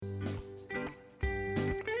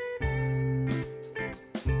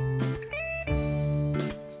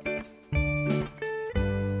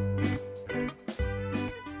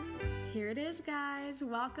guys,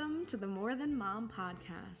 welcome to the More Than Mom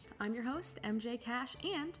podcast. I'm your host, MJ Cash,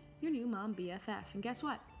 and your new mom BFF. And guess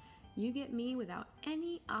what? You get me without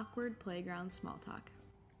any awkward playground small talk.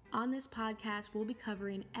 On this podcast, we'll be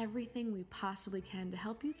covering everything we possibly can to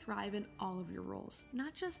help you thrive in all of your roles,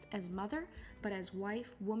 not just as mother, but as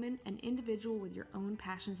wife, woman, and individual with your own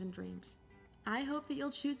passions and dreams. I hope that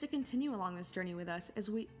you'll choose to continue along this journey with us as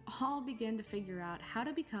we all begin to figure out how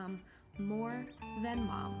to become more than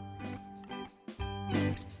mom.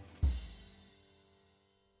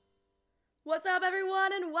 What's up,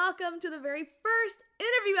 everyone, and welcome to the very first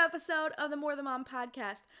interview episode of the More Than Mom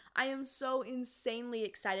podcast. I am so insanely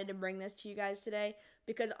excited to bring this to you guys today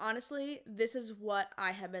because honestly, this is what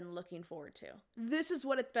I have been looking forward to. This is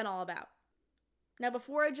what it's been all about. Now,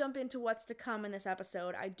 before I jump into what's to come in this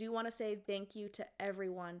episode, I do want to say thank you to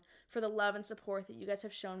everyone for the love and support that you guys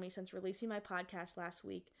have shown me since releasing my podcast last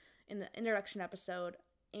week in the introduction episode.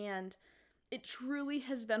 And it truly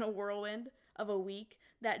has been a whirlwind of a week.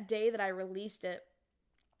 That day that I released it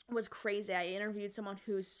was crazy. I interviewed someone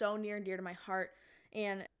who is so near and dear to my heart.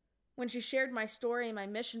 And when she shared my story and my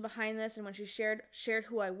mission behind this, and when she shared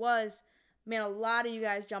who I was, man, a lot of you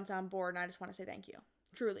guys jumped on board, and I just want to say thank you.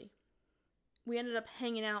 Truly. We ended up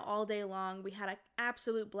hanging out all day long. We had an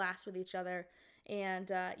absolute blast with each other.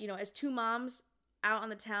 And, as two moms out on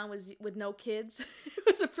the town with no kids, it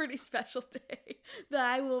was a pretty special day that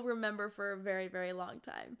I will remember for a very, very long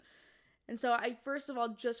time. And so I, first of all,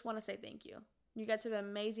 just want to say thank you. You guys have been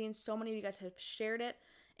amazing. So many of you guys have shared it.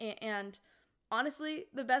 And honestly,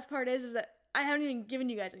 the best part is that I haven't even given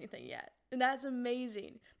you guys anything yet. And that's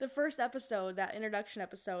amazing. The first episode, that introduction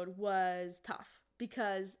episode, was tough.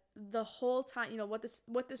 Because the whole time, what this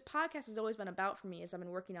podcast has always been about for me as I've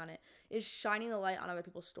been working on it is shining the light on other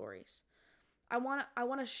people's stories. I want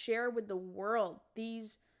to share with the world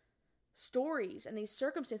these stories and these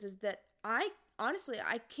circumstances that I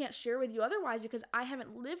can't share with you otherwise because I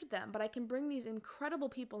haven't lived them, but I can bring these incredible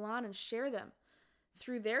people on and share them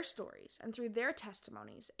through their stories and through their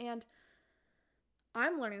testimonies. And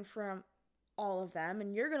I'm learning from all of them,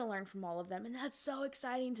 and you're going to learn from all of them, and that's so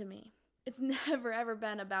exciting to me. It's never, ever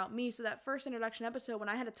been about me. So that first introduction episode, when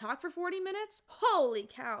I had to talk for 40 minutes, holy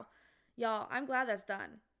cow. Y'all, I'm glad that's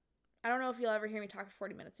done. I don't know if you'll ever hear me talk for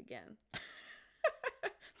 40 minutes again.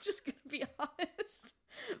 Just gonna be honest.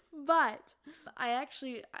 But I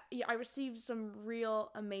received some real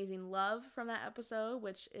amazing love from that episode,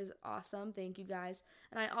 which is awesome. Thank you guys.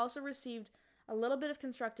 And I also received a little bit of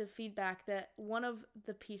constructive feedback that one of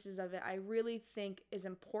the pieces of it I really think is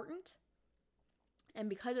important. And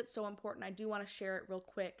because it's so important, I do want to share it real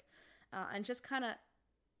quick and just kind of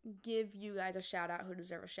give you guys a shout out who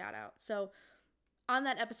deserve a shout out. So on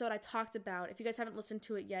that episode, I talked about, if you guys haven't listened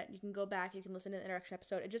to it yet, you can go back, you can listen to the introduction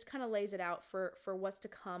episode. It just kind of lays it out for what's to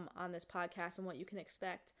come on this podcast and what you can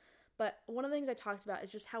expect. But one of the things I talked about is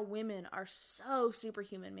just how women are so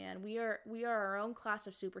superhuman, man. We are our own class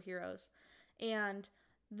of superheroes. And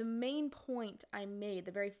the main point I made,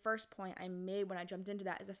 the very first point I made when I jumped into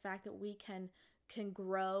that is the fact that we can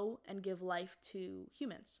grow and give life to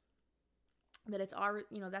humans. That it's our,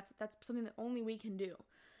 that's something that only we can do.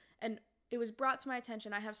 And it was brought to my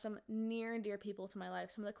attention. I have some near and dear people to my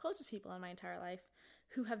life, some of the closest people in my entire life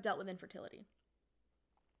who have dealt with infertility.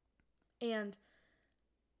 And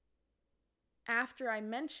after I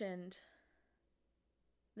mentioned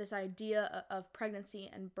this idea of pregnancy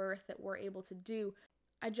and birth that we're able to do,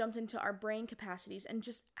 I jumped into our brain capacities and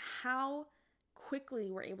just how quickly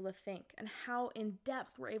we're able to think and how in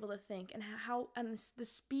depth we're able to think and the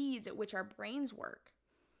speeds at which our brains work,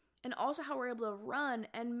 and also how we're able to run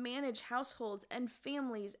and manage households and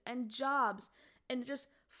families and jobs and just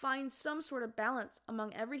find some sort of balance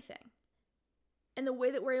among everything, and the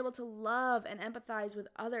way that we're able to love and empathize with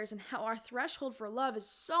others, and how our threshold for love is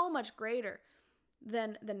so much greater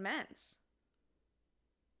than men's,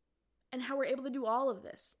 and how we're able to do all of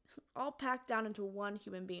this all packed down into one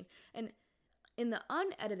human being. And in the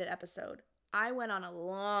unedited episode, I went on a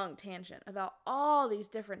long tangent about all these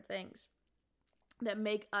different things that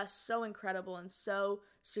make us so incredible and so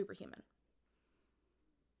superhuman.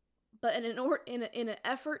 But in an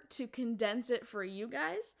effort to condense it for you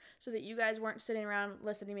guys, so that you guys weren't sitting around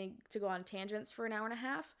listening to me to go on tangents for an hour and a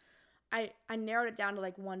half, I narrowed it down to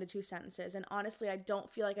like 1 to 2 sentences. And honestly, I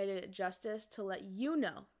don't feel like I did it justice to let you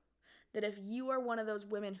know that if you are one of those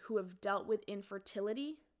women who have dealt with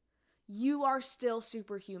infertility, you are still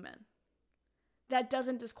superhuman. That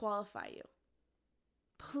doesn't disqualify you.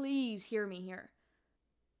 Please hear me here.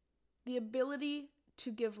 The ability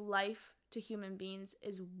to give life to human beings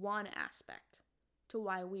is one aspect to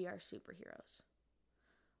why we are superheroes.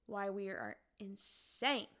 Why we are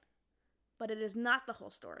insane but it is not the whole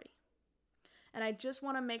story. And I just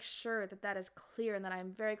want to make sure that that is clear and that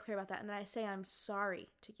I'm very clear about that, and that I say I'm sorry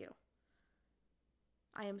to you.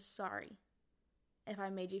 I am sorry if I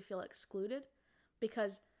made you feel excluded,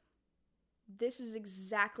 because this is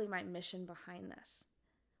exactly my mission behind this.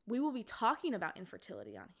 We will be talking about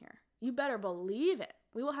infertility on here. You better believe it.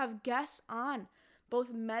 We will have guests on,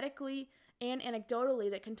 both medically and anecdotally,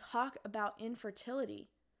 that can talk about infertility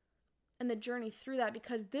and the journey through that,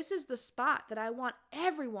 because this is the spot that I want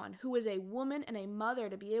everyone who is a woman and a mother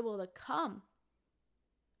to be able to come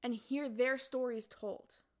and hear their stories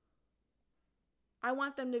told. I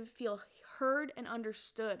want them to feel heard and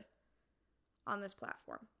understood on this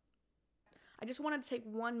platform. I just wanted to take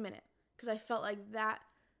 1 minute because I felt like that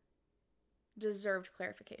deserved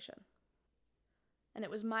clarification. And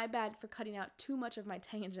it was my bad for cutting out too much of my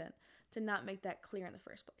tangent to not make that clear in the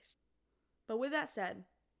first place. But with that said,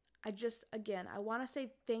 I want to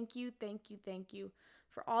say thank you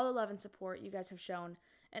for all the love and support you guys have shown.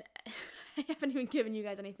 And I haven't even given you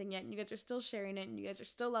guys anything yet, and you guys are still sharing it, and you guys are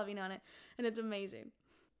still loving on it, and it's amazing.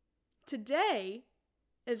 Today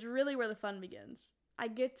is really where the fun begins. I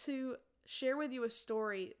get to share with you a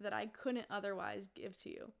story that I couldn't otherwise give to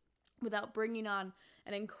you without bringing on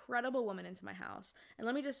an incredible woman into my house. And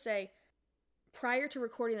let me just say, prior to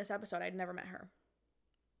recording this episode, I'd never met her.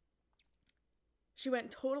 She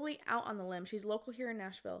went totally out on the limb. She's local here in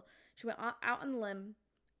Nashville. She went out on the limb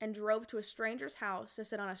and drove to a stranger's house to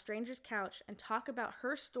sit on a stranger's couch and talk about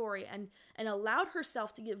her story and allowed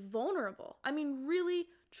herself to get vulnerable. I mean, really,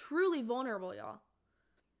 truly vulnerable, y'all.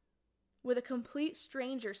 With a complete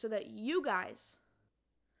stranger so that you guys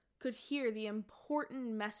could hear the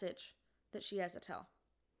important message that she has to tell.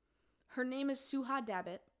 Her name is Suha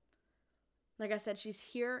Dabit. Like I said, she's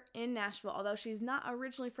here in Nashville, although she's not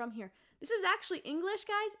originally from here. This is actually, English,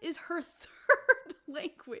 guys, is her third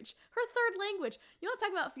language. Her third language. You want to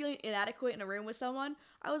talk about feeling inadequate in a room with someone?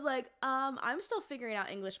 I was like, I'm still figuring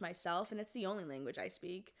out English myself, and it's the only language I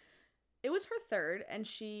speak. It was her third, and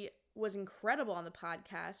she was incredible on the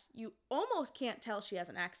podcast. You almost can't tell she has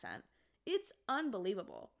an accent. It's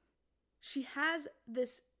unbelievable. She has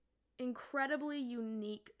this incredibly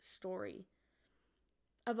unique story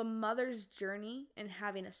of a mother's journey in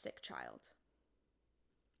having a sick child.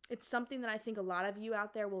 It's something that I think a lot of you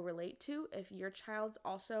out there will relate to if your child's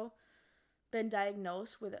also been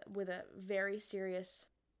diagnosed with a very serious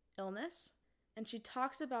illness. And she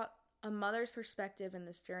talks about a mother's perspective in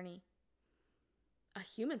this journey, a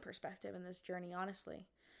human perspective in this journey, honestly.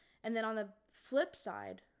 And then on the flip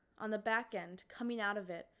side, on the back end, coming out of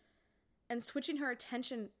it and switching her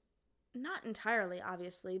attention, not entirely,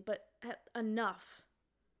 obviously, but enough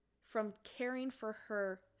from caring for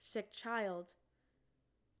her sick child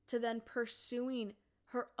to then pursuing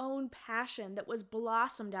her own passion that was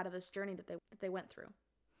blossomed out of this journey that they went through.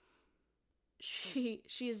 She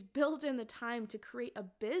has built in the time to create a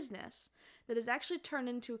business that has actually turned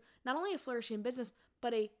into not only a flourishing business,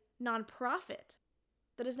 but a nonprofit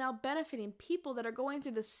that is now benefiting people that are going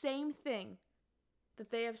through the same thing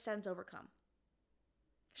that they have since overcome.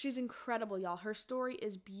 She's incredible, y'all. Her story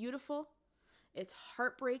is beautiful. It's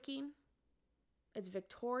heartbreaking. It's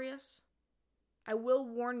victorious. I will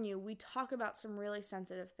warn you, we talk about some really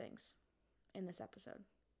sensitive things in this episode.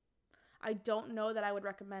 I don't know that I would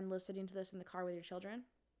recommend listening to this in the car with your children.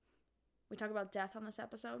 We talk about death on this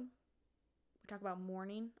episode. We talk about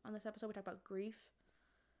mourning on this episode. We talk about grief.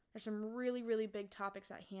 There's some really, really big topics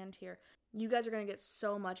at hand here. You guys are going to get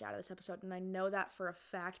so much out of this episode, and I know that for a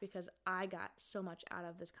fact because I got so much out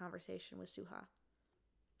of this conversation with Suha.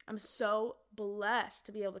 I'm so blessed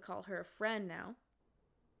to be able to call her a friend now.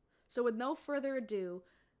 So with no further ado,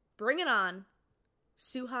 bring it on,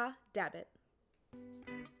 Suha Dabit.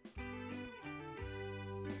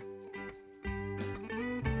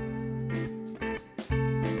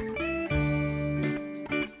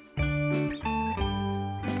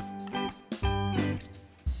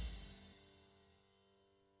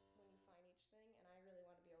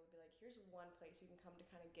 Here's one place you can come to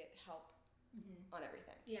kind of get help on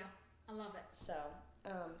everything. Yeah, I love it. So,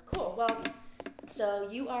 cool. Well, so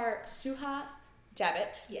you are Suha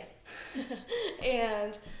Dabit. Yes.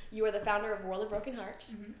 And you are the founder of World of Broken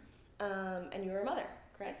Hearts. And you are a mother,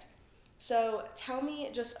 correct? Yes. So tell me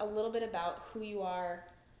just a little bit about who you are,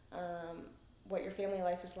 what your family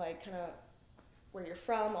life is like, kind of where you're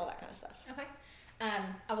from, all that kind of stuff. Okay.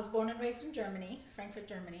 I was born and raised in Germany, Frankfurt,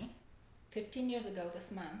 Germany. 15 years ago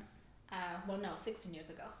this month, 16 years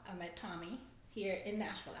ago, I met Tommy here in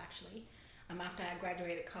Nashville, actually. After I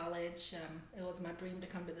graduated college, it was my dream to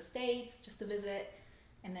come to the States just to visit.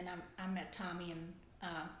 And then I met Tommy,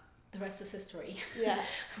 and the rest is history. Yeah.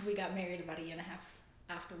 We got married about a year and a half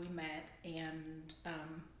after we met, and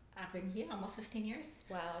I've been here almost 15 years.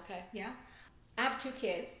 Wow, okay. Yeah. I have 2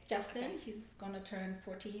 kids. Justin, Okay. he's going to turn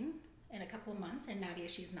 14 in a couple of months, and Nadia,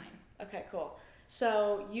 she's 9. Okay, cool.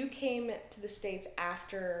 So you came to the States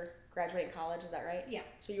after graduating college, is that right? Yeah.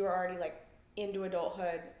 So you were already like into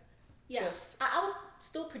adulthood. Yeah. Just I was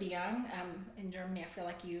still pretty young. In Germany, I feel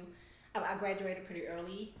like I graduated pretty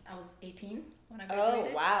early. I was 18 when I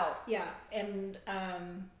graduated. Oh, wow. Yeah. And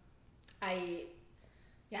I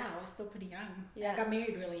was still pretty young. Yeah. I got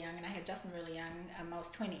married really young, and I had Justin really young. I was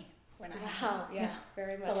 20 when I had Wow, him. yeah,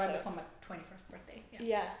 very much So right so. before my 21st birthday. Yeah.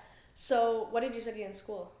 Yeah. So what did you study in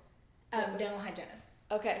school? Dental hygienist.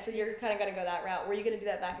 Okay, so you're kind of going to go that route. Were you going to do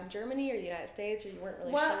that back in Germany or the United States, or you weren't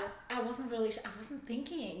really Well, sure? I wasn't really sure. I wasn't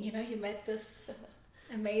thinking. You know, you met this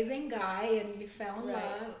amazing guy, and you fell in Right.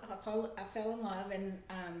 love. I fell in love, and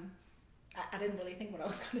I didn't really think what I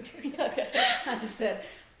was going to do. Okay. I just said,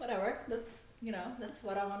 whatever. That's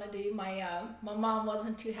what I want to do. My mom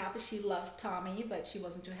wasn't too happy. She loved Tommy, but she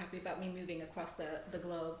wasn't too happy about me moving across the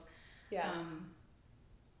globe. Yeah.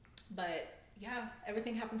 But yeah,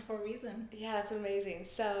 everything happens for a reason. Yeah, that's amazing.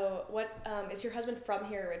 So what is your husband from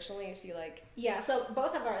here originally? Is he like... Yeah, so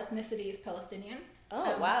both of our ethnicity is Palestinian.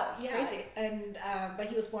 Oh, wow. Yeah, Crazy. and but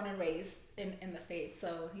he was born and raised in the States,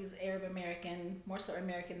 so he's Arab American, more so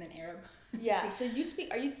American than Arab. Yeah, so you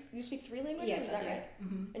speak 3 languages? Yes, is I that do. right?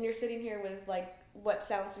 Mm-hmm. And you're sitting here with like what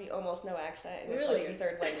sounds to be almost no accent, and it's Really? like your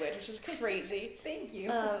 3rd language, which is crazy. Thank you.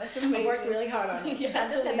 That's amazing. I've worked really hard on it. Yeah, I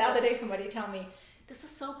just had the yeah. other day somebody tell me, this is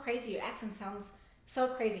so crazy, your accent sounds so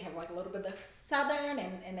crazy. You have like a little bit of Southern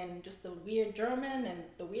and then just the weird German and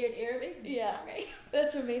the weird Arabic. Yeah. Okay.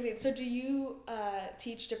 That's amazing. So do you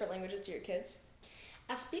teach different languages to your kids?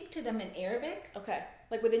 I speak to them in Arabic. Okay.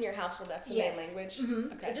 Like within your household, that's the Yes. main language?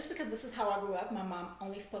 Mm-hmm. Okay. Just because this is how I grew up, my mom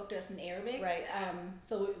only spoke to us in Arabic. Right.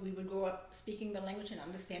 So we would grow up speaking the language and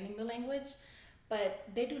understanding the language, but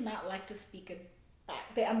they do not like to speak it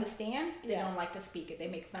back. They understand, they Yeah. don't like to speak it. They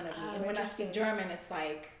make fun of me. Oh, And when I speak interesting. German, it's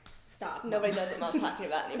like, stop. Mom. Nobody knows what mom's talking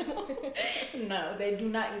about anymore. No, they do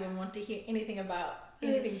not even want to hear anything about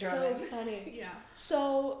anything It's German. so funny. Yeah.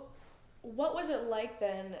 So, what was it like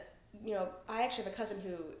then? You know, I actually have a cousin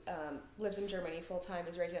who lives in Germany full time,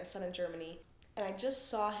 is raising a son in Germany, and I just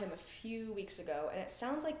saw him a few weeks ago, and it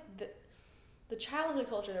sounds like the childhood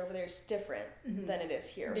culture over there is different Mhm. than it is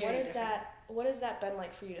here. Very What is different. that? What has that been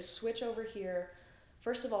like for you to switch over here?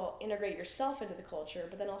 First of all, integrate yourself into the culture,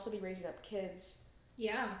 but then also be raising up kids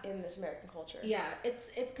Yeah. in this American culture. Yeah,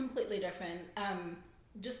 it's completely different.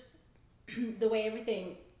 Just the way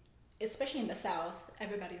everything, especially in the South,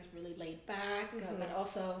 everybody's really laid back, but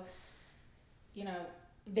also,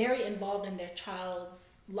 very involved in their child's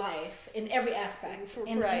life in every aspect.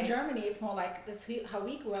 In Right. Germany, it's more like that's how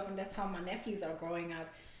we grew up, and that's how my nephews are growing up.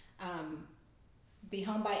 Be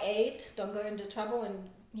home by 8, don't go into trouble, and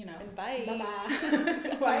And bye. bye.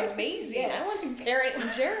 That's Right? amazing. Yeah. I want to be a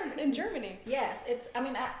parent in Germany. Yes, at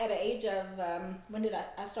the age of when did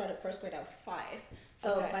I started first grade? I was 5.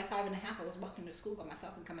 So Okay. by 5.5, I was walking to school by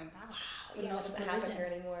myself and coming back. With Yeah, no that doesn't happen supervision. here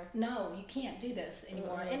anymore. No, you can't do this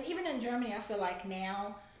anymore. Mhm. And even in Germany, I feel like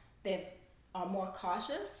now they are more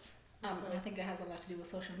cautious. And I think that has a lot to do with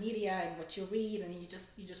social media and what you read, and you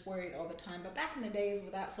just worried all the time. But back in the days,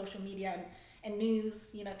 without social media and news,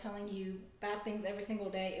 telling you bad things every single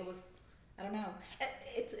day, it was, I don't know.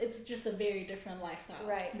 It's just a very different lifestyle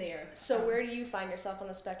Right. there. So where do you find yourself on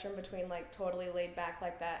the spectrum between like totally laid back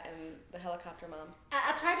like that and the helicopter mom?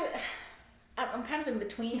 I try to. I'm kind of in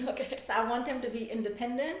between. Okay. So I want them to be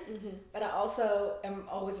independent, but I also am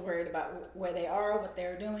always worried about where they are, what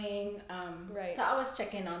they're doing. Right. So I always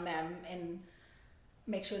check in on them and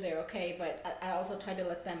make sure they're okay. But I also try to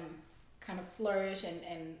let them kind of flourish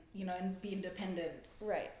and be independent.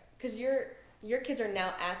 Right. Because your kids are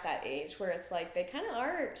now at that age where it's like they kind of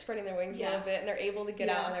are spreading their wings a Yeah. little bit and they're able to get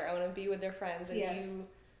Yeah. out on their own and be with their friends, and Yes. you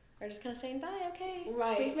are just kind of saying bye, okay,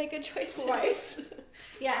 Right. please make good choices. Right.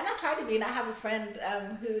 Yeah, and I try to be, and I have a friend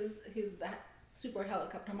who's the super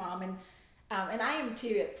helicopter mom, and I am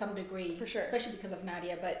too at some degree, For sure. especially because of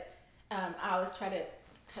Nadia. But I always try to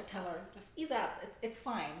tell her, just ease up. It's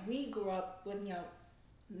fine. We grew up with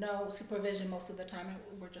no supervision most of the time,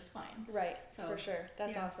 and we're just fine. Right. So, for sure.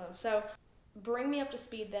 That's yeah. awesome. So bring me up to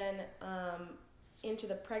speed then into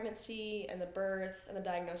the pregnancy and the birth and the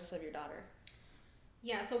diagnosis of your daughter.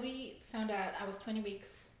 Yeah, so we found out I was 20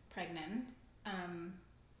 weeks pregnant.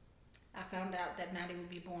 I found out that Nadia would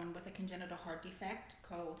be born with a congenital heart defect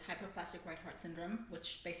called hyperplastic right heart syndrome,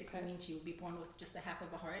 which basically Okay. means she would be born with just a half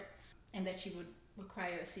of a heart, and that she would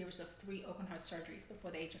require a series of 3 open heart surgeries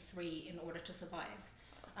before the age of 3 in order to survive.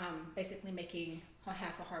 basically making her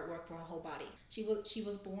half a heart work for her whole body. She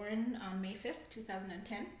was born on May 5th,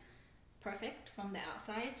 2010. Perfect from the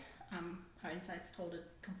outside. Her insides told a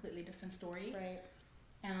completely different story. Right.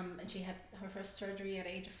 And she had her first surgery at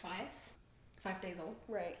the age of 5 days old.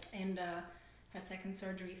 Right. And her second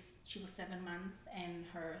surgery, she was 7 months, and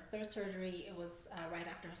her third surgery, it was right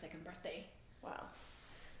after her second birthday. Wow.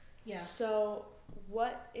 Yeah. So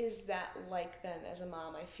what is that like then as a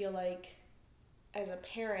mom? I feel like as a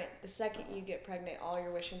parent, the second you get pregnant, all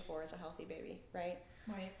you're wishing for is a healthy baby, right?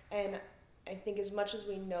 Right. And I think as much as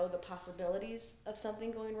we know the possibilities of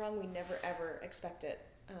something going wrong, we never ever expect it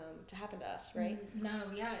to happen to us, right? No,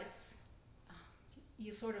 yeah, it's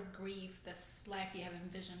you sort of grieve this life you have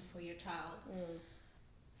envisioned for your child.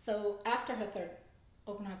 So after her third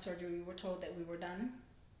open heart surgery, we were told that we were done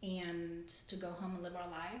and to go home and live our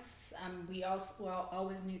lives. We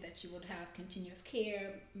always knew that she would have continuous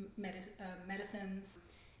care, medicines,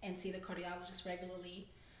 and see the cardiologist regularly.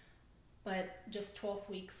 But just 12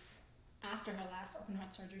 weeks after her last open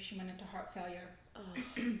heart surgery, she went into heart failure.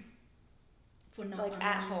 For no like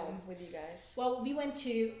at home reasons. with you guys. Well, we went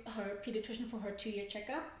to her pediatrician for her 2-year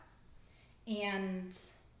checkup, and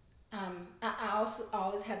I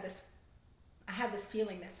always had this. I had this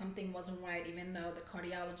feeling that something wasn't right, even though the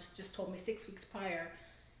cardiologist just told me 6 weeks prior,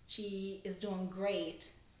 she is doing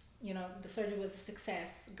great. You know, the surgery was a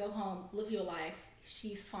success. Go home, live your life.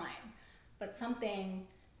 She's fine, but something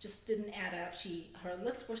just didn't add up. Her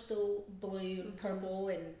lips were still blue and purple,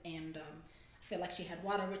 and I feel like she had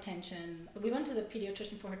water retention. We went to the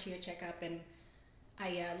pediatrician for her 2-year checkup, and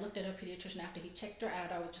I looked at her pediatrician after he checked her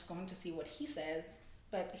out. I was just going to see what he says,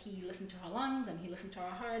 but he listened to her lungs and he listened to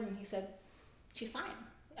her heart, and he said she's fine.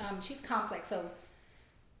 She's complex, so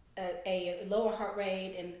a lower heart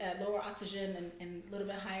rate and lower oxygen and a little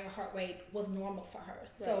bit higher heart rate was normal for her. Right.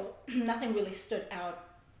 So nothing really stood out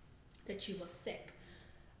that she was sick.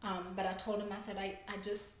 But I told him, I said, I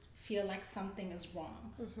just feel like something is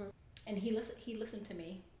wrong. Mm-hmm. And he listened to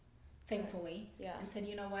me, thankfully, yeah. And said,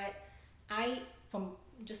 you know what, from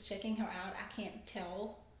just checking her out, I can't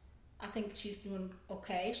tell. I think she's doing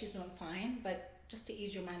okay, she's doing fine, but just to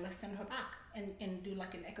ease your mind, let's send her back and do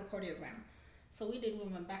like an echocardiogram. So we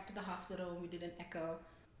went back to the hospital, we did an echo,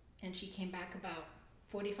 and she came back about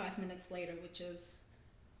 45 minutes later, which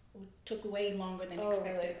took way longer than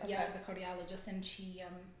expected. Really? Okay. Yeah, the cardiologist, and she,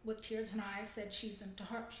 with tears in her eyes, said she's in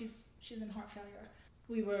heart failure.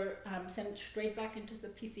 We were sent straight back into the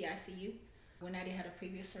PCICU when Addie had her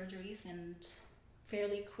previous surgeries, and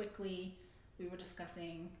fairly quickly we were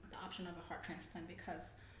discussing the option of a heart transplant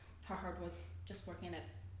because her heart was just working at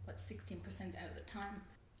 16% at the time.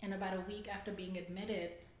 And about a week after being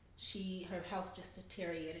admitted, her health just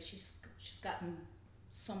deteriorated. She's gotten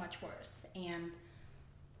so much worse, and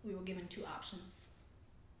we were given 2 options.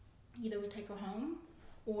 Either we take her home,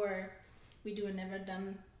 or we do a never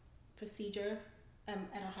done procedure at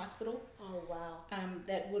our hospital. Oh, wow.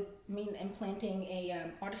 That would mean implanting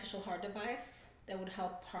a artificial heart device that would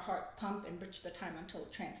help her heart pump and bridge the time until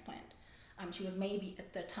transplant. She was maybe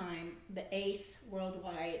at the time the 8th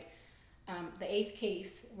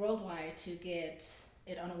case worldwide to get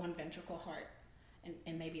it on a 1 ventricle heart,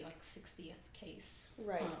 and maybe like 60th case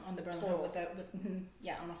right. On the Berlin heart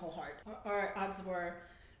on a whole heart. Our odds were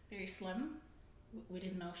very slim. We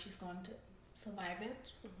didn't know if she's going to survive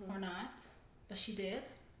it or not, but she did.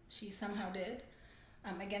 She somehow did.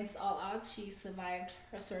 Against all odds, she survived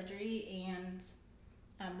her surgery, and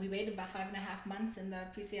we waited about 5.5 months in the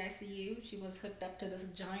PCICU. She was hooked up to this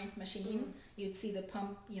giant machine. You'd see the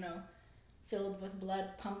pump, filled with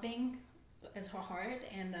blood pumping as her heart,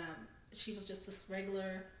 and she was just this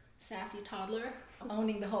regular sassy toddler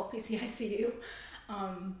owning the whole PCICU.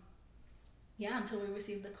 Until we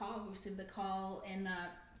received the call. We received the call in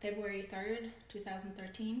February 3rd,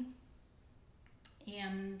 2013,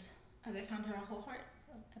 and they found her a whole heart,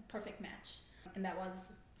 a perfect match, and that was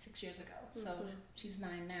 6 years ago. So she's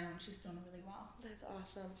 9 now, and she's doing really well. That's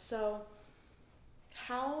awesome. So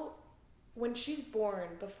when she's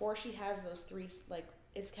born, before she has those 3,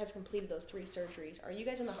 has completed those 3 surgeries, are you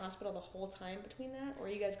guys in the hospital the whole time between that, or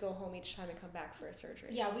you guys go home each time and come back for a surgery?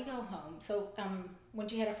 Yeah, we go home. So when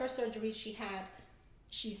she had her first surgery,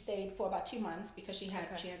 she stayed for about 2 months because she had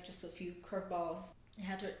just a few curveballs.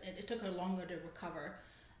 It took her longer to recover.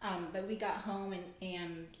 But we got home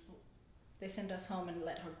and they sent us home and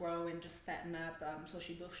let her grow and just fatten up, so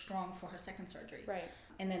she was strong for her second surgery. Right.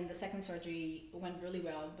 And then the second surgery went really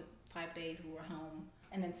well. But 5 days we were home,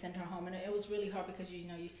 and then sent her home. And it was really hard because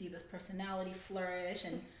you see this personality flourish,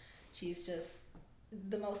 and she's just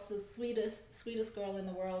the sweetest girl in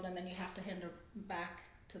the world. And then you have to hand her back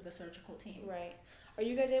to the surgical team. Right. Are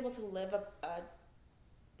you guys able to live a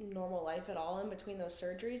normal life at all in between those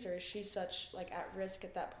surgeries, or is she such like at risk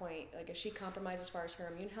at that point? Like, is she compromised as far as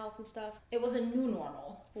her immune health and stuff? It was a new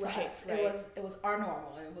normal for us. Right. It was our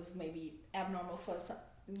normal. It was maybe abnormal for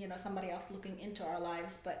somebody else looking into our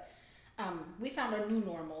lives, but we found our new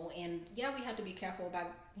normal, and yeah, we had to be careful about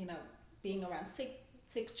being around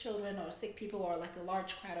sick children or sick people or like a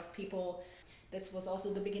large crowd of people. This was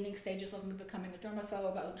also the beginning stages of me becoming a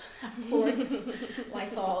germaphobe. I would have cords,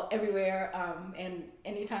 Lysol everywhere, and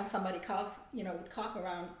anytime somebody would cough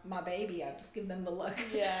around my baby, I'd just give them the look.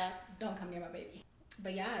 Yeah. Don't come near my baby.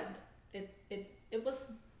 But yeah, it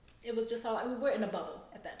was just all, we were in a bubble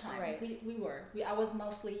at that time. Right. I was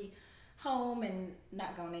mostly home and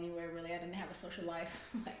not going anywhere really. I didn't have a social life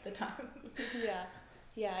at the time.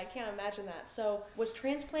 Yeah, I can't imagine that. So was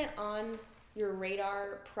transplant on your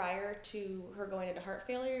radar prior to her going into heart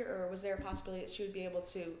failure, or was there a possibility that she would be able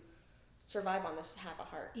to survive on this half a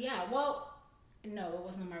heart? Yeah, well, no, it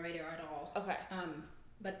wasn't on my radar at all. Okay.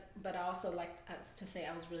 But I also like to say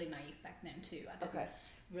I was really naive back then too.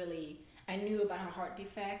 I knew about her heart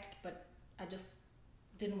defect, but I just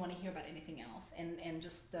didn't want to hear about anything else, and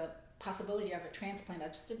just the possibility of a transplant, I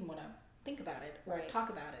just didn't want to think about it or talk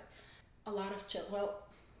about it. A lot of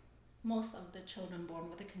most of the children born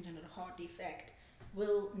with a congenital heart defect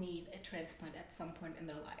will need a transplant at some point in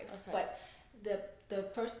their lives. Okay. But the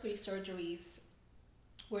first 3 surgeries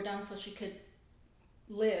were done so she could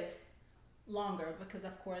live longer, because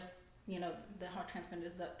of course, the heart transplant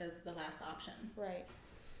is the last option. Right.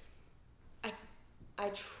 I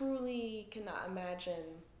truly cannot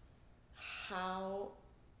imagine how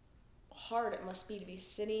hard it must be to be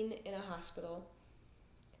sitting in a hospital,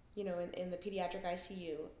 in the pediatric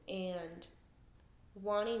ICU, and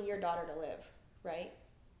wanting your daughter to live, right?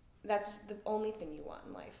 That's the only thing you want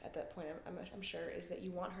in life at that point, I'm sure, is that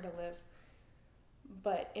you want her to live.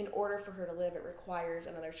 But in order for her to live, it requires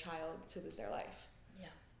another child to lose their life. Yeah.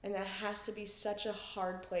 And that has to be such a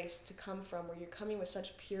hard place to come from, where you're coming with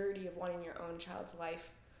such purity of wanting your own child's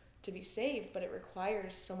life to be saved, but it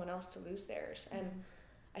requires someone else to lose theirs. And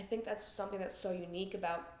I think that's something that's so unique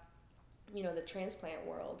about the transplant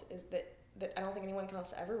world, is that I don't think anyone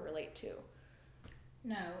else ever relate to.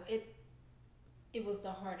 No, it was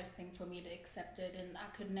the hardest thing for me to accept it, and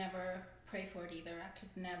I could never pray for it either. I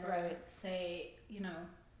could never say,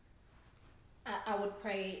 I would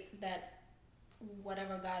pray that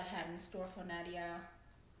whatever God had in store for Nadia,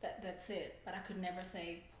 that's it. But I could never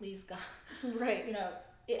say, please God. Right.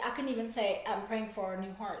 I couldn't even say I'm praying for a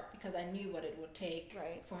new heart, because I knew what it would take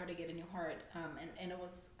for her to get a new heart. And I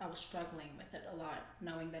was struggling with it a lot,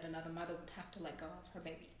 knowing that another mother would have to let go of her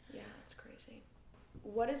baby. Yeah, that's crazy.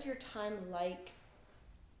 What is your time like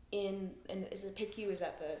and is it PICU? Is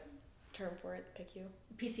that the term for it, PICU?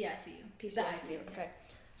 PCICU. PCICU. Yeah. Okay.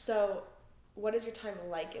 So what is your time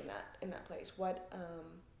like in that place? What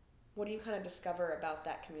do you kind of discover about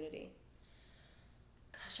that community?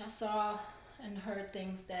 Gosh, I saw and heard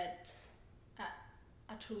things that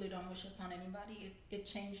I truly don't wish upon anybody. It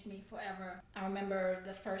changed me forever. I remember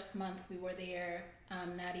the first month we were there,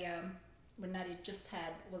 when Nadia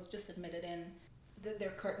was just admitted in, there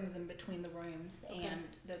are curtains in between the rooms, and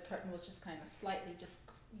the curtain was just kind of slightly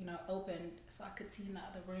opened so I could see in the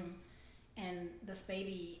other room. And this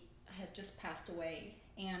baby had just passed away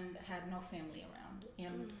and had no family around.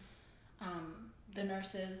 And the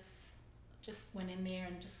nurses just went in there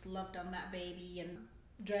and just loved on that baby and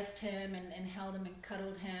dressed him and held him and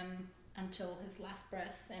cuddled him until his last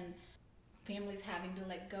breath. And families having to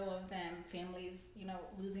let go of them, families,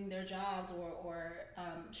 losing their jobs or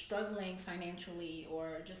struggling financially,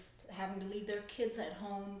 or just having to leave their kids at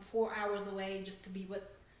home 4 hours away just to be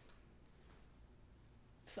with.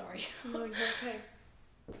 Sorry. No, you're okay.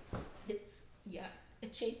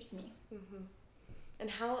 It changed me. Mm-hmm. And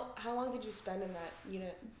how long did you spend in that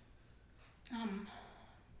unit?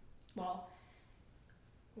 Well,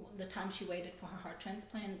 the time she waited for her heart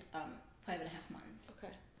transplant, 5.5 months.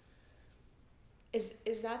 Okay.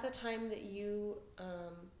 Is that the time that you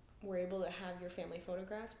were able to have your family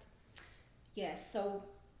photographed? Yes. So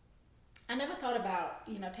I never thought about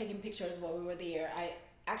taking pictures while we were there.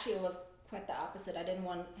 It was quite the opposite. I didn't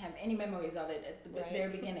want to have any memories of it at the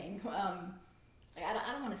very beginning. I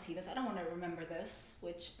don't want to see this. I don't want to remember this.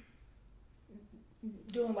 Which,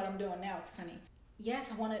 doing what I'm doing now, it's funny.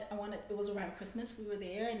 Yes, I wanted. It was around Christmas. We were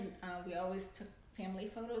there, and we always took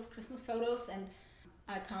family photos, Christmas photos, and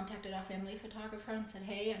I contacted our family photographer and said,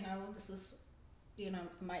 hey, I know this is, it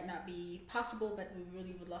might not be possible, but we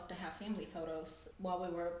really would love to have family photos while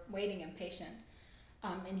we were waiting and patient.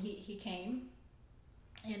 And he came,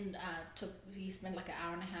 and he spent like an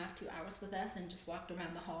hour and a half, 2 hours with us, and just walked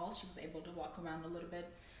around the hall. She was able to walk around a little bit,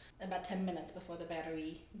 about 10 minutes before the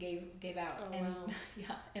battery gave out. Oh, and wow.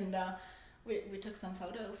 yeah, and we took some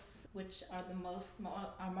photos, which are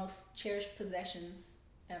our most cherished possessions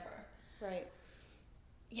ever. Right.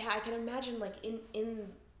 Yeah, I can imagine, like,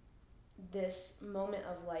 in this moment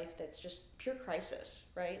of life that's just pure crisis,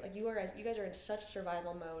 right? Like, you guys are in such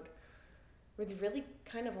survival mode with really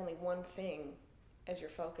kind of only one thing as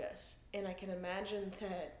your focus. And I can imagine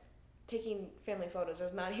that taking family photos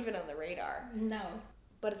is not even on the radar. No.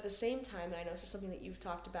 But at the same time, and I know this is something that you've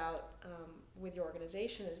talked about with your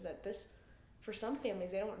organization, is that this, for some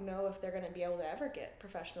families, they don't know if they're going to be able to ever get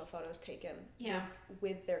professional photos taken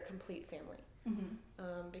with their complete family.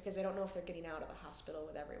 Mm-hmm. Because they don't know if they're getting out of the hospital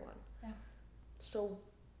with everyone. Yeah. So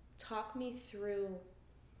talk me through,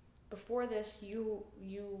 before this, you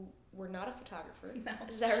were not a photographer. No.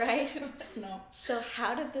 Is that right? No. So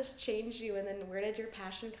how did this change you, and then where did your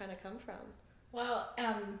passion kind of come from? Well,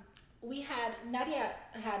 Nadia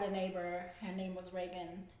had a neighbor. Her name was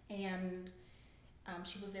Reagan, and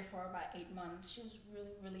she was there for about 8 months. She was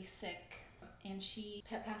really, really sick, and she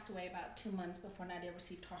passed away about 2 months before Nadia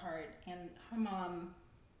received her heart. And her mom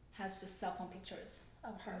has just cell phone pictures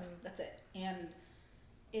of her. That's it. And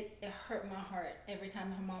it hurt my heart every time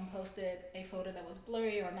her mom posted a photo that was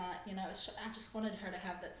blurry or not. I just wanted her to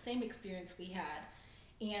have that same experience we had.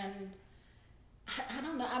 And I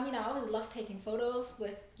don't know. I mean, I always loved taking photos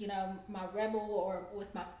with, my Rebel or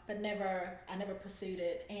with but I never pursued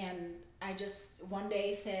it. And I just one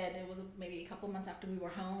day said, it was maybe a couple months after we were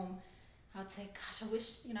home, I'd say, gosh, I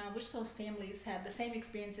wish those families had the same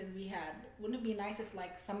experiences we had. Wouldn't it be nice if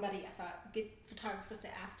if I get photographers to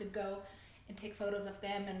ask to go and take photos of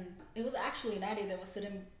them? And it was actually Nadia that was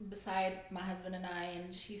sitting beside my husband and I,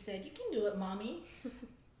 and she said, "You can do it, Mommy."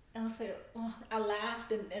 And I said, well, I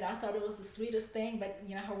laughed, and I thought it was the sweetest thing, but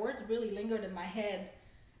her words really lingered in my head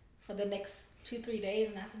for the next 2-3 days.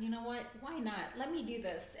 And I said, you know what, why not? Let me do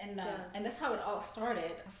this. And that's how it all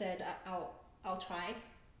started. I said, I'll try.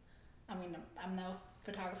 I mean, I'm no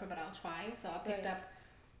photographer, but I'll try. So I picked up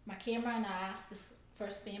my camera, and I asked this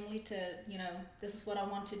first family to, this is what I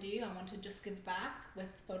want to do. I want to just give back with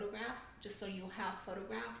photographs, just so you'll have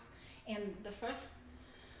photographs. And the first,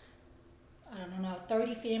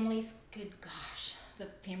 30 families, good gosh, the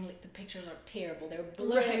pictures are terrible. They're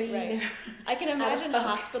blurry. Right. I can imagine the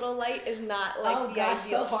hospital light is not like the ideal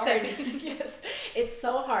so hard. setting. Yes, it's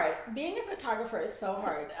so hard. Being a photographer is so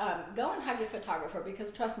hard. Go and hug your photographer,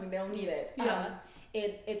 because trust me, they'll need it. Yeah.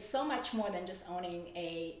 It's so much more than just owning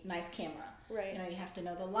a nice camera. Right. You have to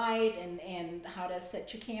know the light and how to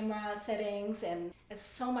set your camera settings, and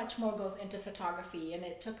so much more goes into photography. And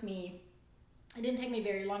it didn't take me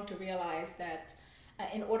very long to realize that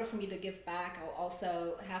in order for me to give back, I'll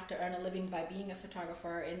also have to earn a living by being a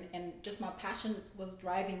photographer, and just my passion was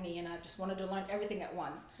driving me, and I just wanted to learn everything at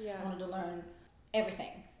once. Yeah. I wanted to learn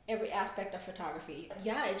everything, every aspect of photography.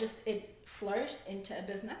 Yeah, it flourished into a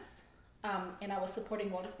business, and I was supporting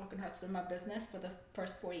Waldorf Broken Hearts through my business for the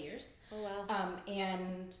first 4 years. Oh, wow.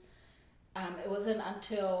 It wasn't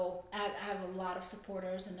until I have a lot of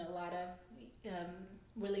supporters and a lot of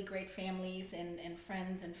really great families and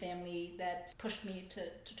friends and family that pushed me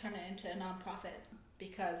to turn it into a nonprofit,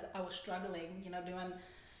 because I was struggling, doing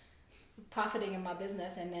profiting in my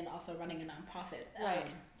business and then also running a nonprofit.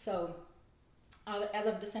 Right. So as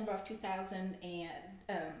of December of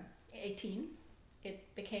 2018,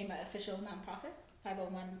 it became an official nonprofit,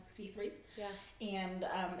 501c3. Yeah. And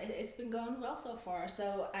it's been going well so far.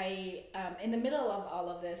 So I, in the middle of all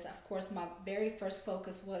of this, of course, my very first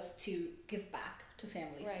focus was to give back to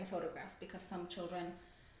families and photographs, because some children,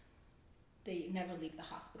 they never leave the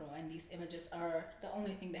hospital, and these images are the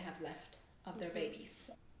only thing they have left of their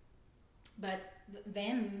babies. But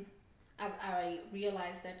then I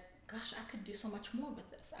realized that, gosh, I could do so much more with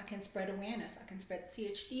this. I can spread awareness. I can spread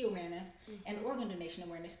CHD awareness and organ donation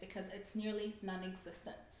awareness, because it's nearly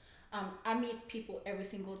non-existent. I meet people every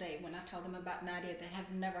single day when I tell them about Nadia that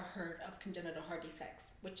have never heard of congenital heart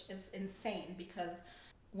defects, which is insane, because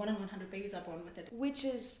 1 in 100 babies are born with it. Which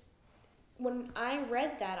is, when I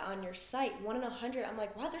read that on your site, 1 in 100, I'm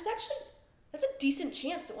like, wow, that's a decent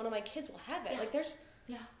chance that one of my kids will have it. Yeah. Like,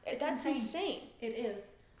 that's insane. It is.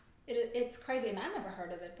 It's crazy, and I never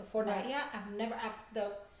heard of it before Nadia.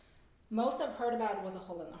 The most I've heard about it was a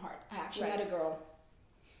hole in the heart. I actually met a girl.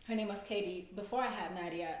 Her name was Katie, before I had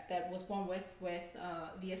Nadia, that was born with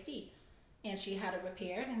VSD, and she had it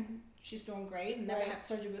repaired, and she's doing great, and never had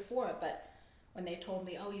surgery before. But when they told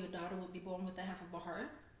me, oh, your daughter will be born with a half of a heart,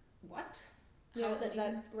 what? Yeah, How is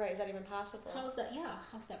that is that even possible? How's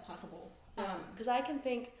that possible? Because I can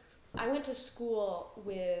think, I went to school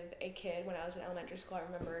with a kid when I was in elementary school. I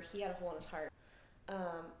remember he had a hole in his heart.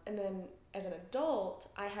 And then as an adult,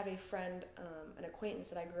 I have a friend, an acquaintance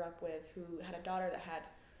that I grew up with who had a daughter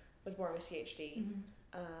that was born with CHD.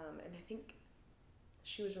 And I think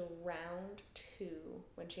she was around 2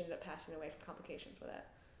 when she ended up passing away from complications with it.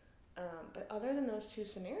 But other than those 2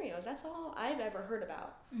 scenarios, that's all I've ever heard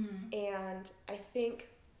about. And I think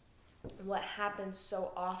what happens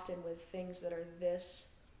so often with things that are this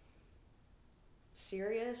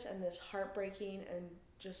serious and this heartbreaking and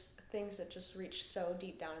just things that just reach so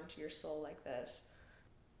deep down into your soul like this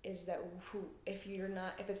is that if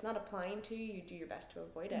it's not applying to you, you do your best to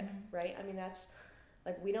avoid it, right? I mean, that's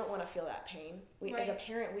like, we don't want to feel that pain. As a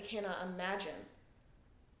parent, we cannot imagine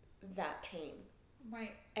that pain.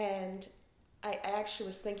 Right. And I actually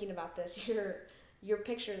was thinking about this. Your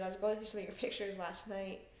pictures, I was going through some of your pictures last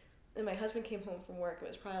night, and my husband came home from work. It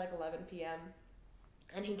was probably like 11 p.m.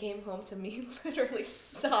 And he came home to me literally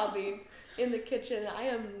sobbing in the kitchen. I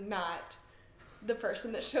am not the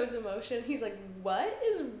person that shows emotion. He's like, what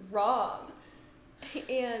is wrong?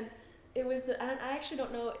 And it was I actually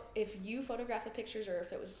don't know if you photographed the pictures or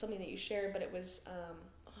if it was something that you shared, but it was,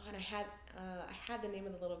 and I had the name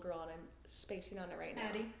of the little girl, and I'm spacing on it right now.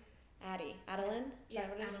 Addie. Adeline? Is that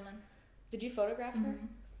what it is? Adeline. Did you photograph her?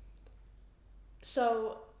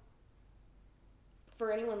 So,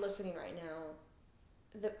 for anyone listening right now,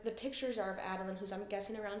 the pictures are of Adeline, who's, I'm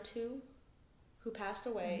guessing, around 2, who passed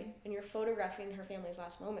away, and you're photographing her family's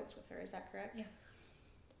last moments with her. Is that correct? Yeah.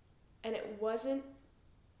 And it wasn't,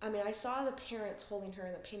 I mean, I saw the parents holding her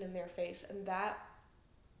and the pain in their face, and that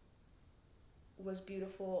was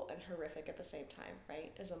beautiful and horrific at the same time,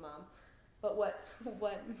 right, as a mom. But what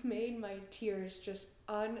made my tears just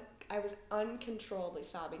I was uncontrollably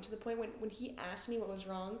sobbing, to the point when he asked me what was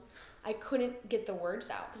wrong, I couldn't get the words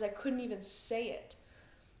out because I couldn't even say it.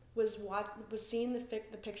 Was seeing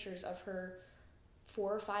the pictures of her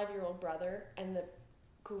 4 or 5-year-old brother and the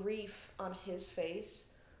grief on his face,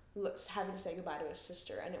 having to say goodbye to his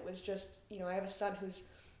sister. And it was just, I have a son who's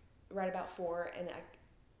right about 4, and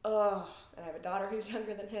I have a daughter who's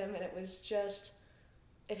younger than him, and it was just,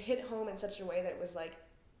 it hit home in such a way that it was like,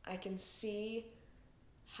 I can see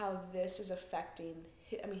how this is affecting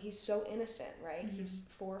I mean, he's so innocent, right? He's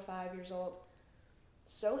 4 or 5 years old,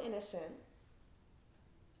 so innocent.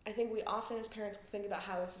 I think we often as parents will think about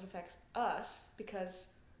how this affects us, because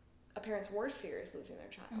a parent's worst fear is losing their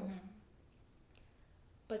child.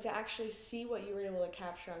 But to actually see what you were able to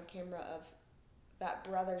capture on camera of that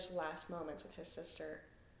brother's last moments with his sister,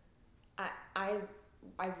 I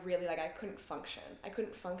really, I couldn't function.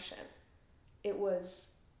 There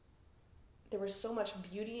was so much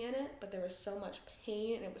beauty in it, but there was so much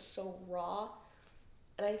pain, and it was so raw.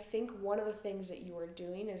 And I think one of the things that you are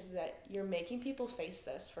doing is that you're making people face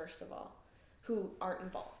this, first of all, who aren't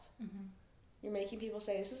involved. You're making people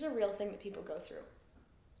say, this is a real thing that people go through.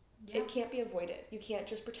 Yeah. It can't be avoided. You can't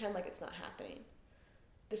just pretend like it's not happening.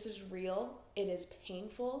 This is real. It is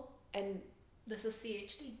painful. And this is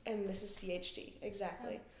CHD.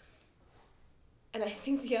 Exactly. Yeah. And I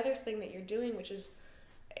think the other thing that you're doing, which is,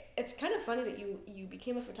 it's kind of funny that you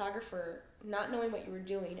became a photographer not knowing what you were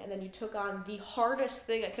doing, and then you took on the hardest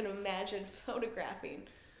thing I can imagine photographing,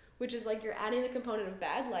 which is you're adding the component of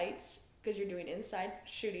bad lights, because you're doing inside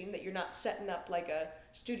shooting that you're not setting up like a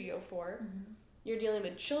studio for. You're dealing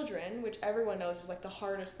with children, which everyone knows is the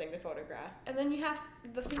hardest thing to photograph. And then you have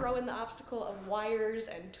to throw in the obstacle of wires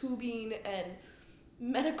and tubing and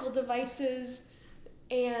medical devices.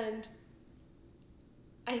 And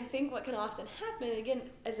I think what can often happen, again,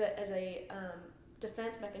 as a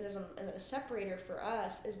defense mechanism and a separator for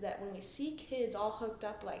us, is that when we see kids all hooked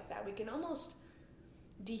up like that, we can almost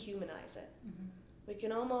dehumanize it. We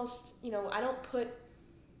can almost, I don't put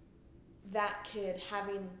that kid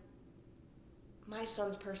having my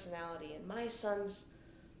son's personality and my son's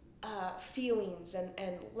feelings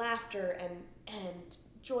and laughter and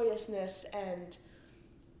joyousness and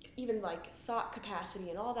even thought capacity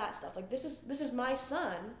and all that stuff. This is my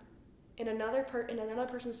son in another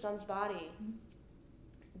person's son's body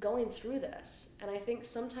going through this. And I think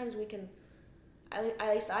sometimes we can, at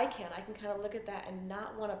least I can kind of look at that and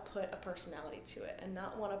not want to put a personality to it, and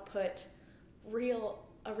not want to put a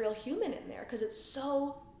real human in there, because it's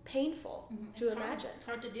so painful to imagine. It's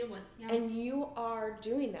hard to deal with. Yeah. And you are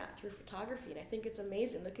doing that through photography, and I think it's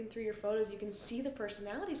amazing. Looking through your photos, you can see the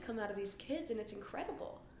personalities come out of these kids, and it's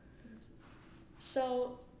incredible.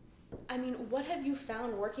 So, I mean, what have you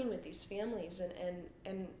found working with these families,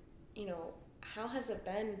 and how has it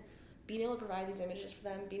been being able to provide these images for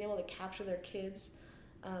them, being able to capture their kids,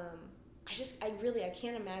 I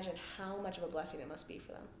can't imagine how much of a blessing it must be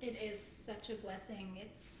for them. It is such a blessing.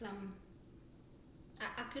 It's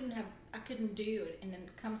I couldn't do it and then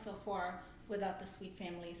come so far without the sweet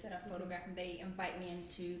families that I've photographed. And they invite me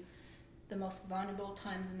into the most vulnerable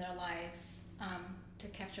times in their lives to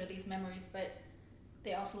capture these memories, but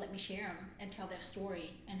they also let me share them and tell their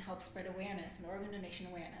story and help spread awareness and organ donation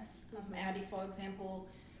awareness. Addie, for example,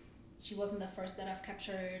 she wasn't the first that I've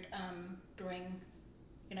captured during,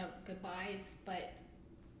 goodbyes, but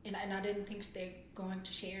and I didn't think they're going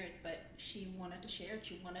to share it, but she wanted to share it.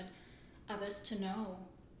 She wanted others to know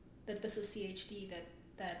that this is CHD,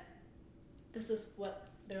 that this is what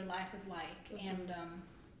their life is like,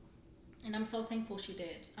 and I'm so thankful she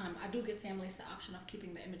did. I do give families the option of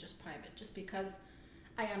keeping the images private, just because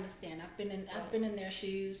I understand. I've been in their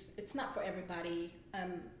shoes. It's not for everybody.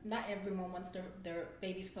 Not everyone wants their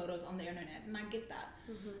baby's photos on the internet, and I get that.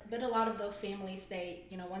 But a lot of those families, they,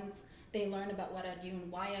 once they learn about what I do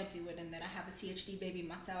and why I do it, and that I have a CHD baby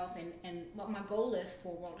myself, and what my goal is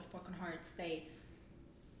for World of Broken Hearts, they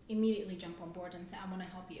immediately jump on board and say, I want to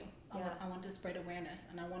help you. I want to spread awareness,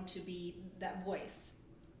 and I want to be that voice.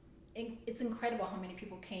 It's incredible how many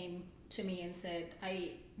people came to me and said,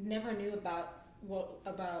 I never knew about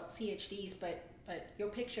CHDs, but your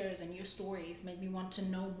pictures and your stories made me want to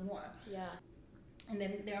know more. Yeah. And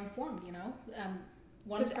then they're informed,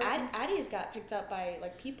 One person, Addie's got picked up by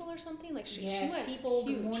People or something. She went People,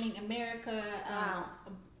 huge. Good Morning America. Wow.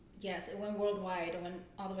 Yes, it went worldwide. It went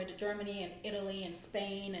all the way to Germany and Italy and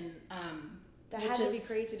Spain, and that had to be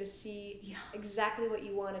crazy to see exactly what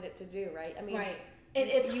you wanted it to do, right? I mean, right.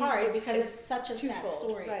 It's hard because it's such a twofold, sad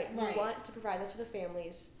story. Right. You want to provide this for the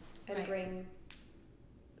families and bring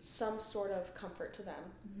some sort of comfort to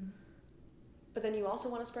them. But then you also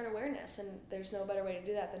want to spread awareness, and there's no better way to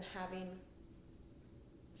do that than having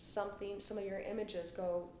some of your images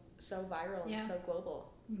go so viral and so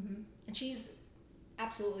global. And she's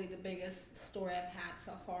absolutely the biggest story I've had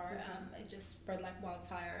so far. It just spread like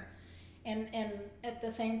wildfire, and at the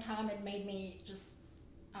same time it made me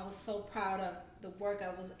I was so proud of the work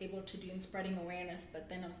I was able to do in spreading awareness, but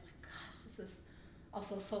then I was like, gosh, this is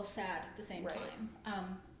also so sad at the same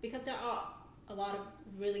time, because there are a lot of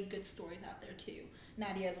really good stories out there too.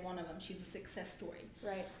 Nadia is one of them. She's a success story.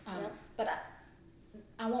 Right. But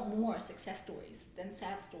I want more success stories than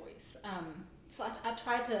sad stories. So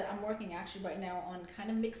I'm working actually right now on kind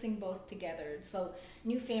of mixing both together, so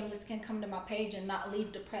new families can come to my page and not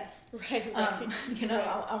leave depressed. Right.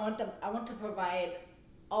 I want to provide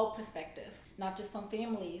all perspectives, not just from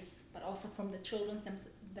families, but also from the children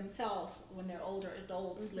themselves when they're older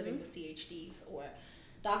adults living with CHDs, or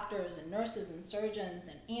doctors and nurses and surgeons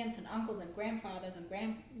and aunts and uncles and grandfathers and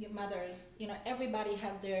grandmothers. Everybody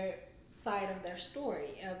has their side of their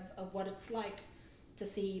story of what it's like to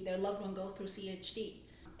see their loved one go through CHD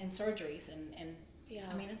and surgeries, and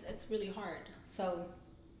I mean, it's really hard. So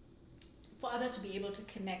for others to be able to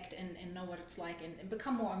connect and know what it's like and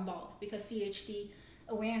become more involved, because CHD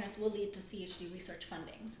awareness will lead to CHD research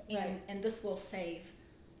fundings, and this will save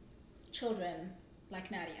children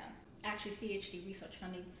like Nadia. Actually, CHD research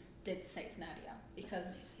funding did save Nadia because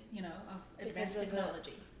of advanced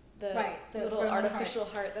technology. The little artificial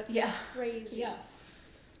heart. That's crazy. Yeah.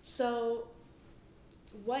 So,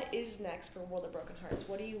 what is next for World of Broken Hearts?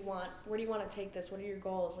 What do you want? Where do you want to take this? What are your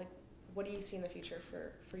goals? What do you see in the future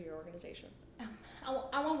for your organization?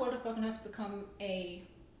 I want World of Broken Hearts to become a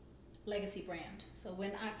legacy brand. So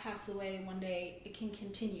when I pass away one day, it can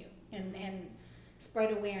continue and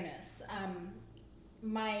spread awareness.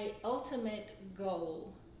 My ultimate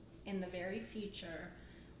goal in the very future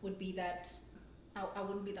would be that I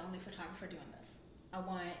wouldn't be the only photographer doing this. I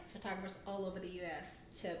want photographers all over the U.S.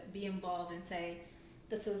 to be involved and say,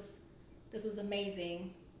 this is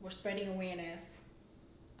amazing, we're spreading awareness,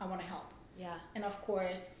 I want to help. Yeah. And of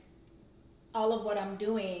course, all of what I'm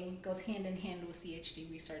doing goes hand in hand with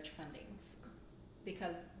CHD research fundings,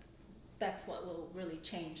 because that's what will really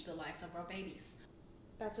change the lives of our babies.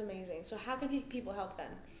 That's amazing. So how can people help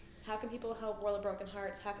then? How can people help World of Broken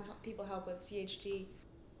Hearts? How can people help with CHD?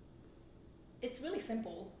 It's really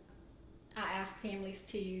simple. I ask families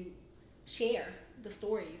to share the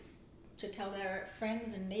stories, to tell their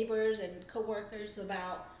friends and neighbors and coworkers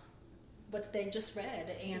about what they just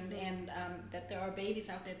read, and that there are babies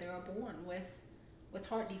out there that are born with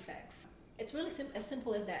heart defects. It's really as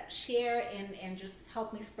simple as that. Share and just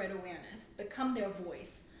help me spread awareness. Become their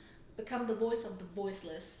voice. Become the voice of the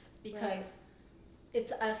voiceless, because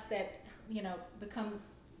it's us that, become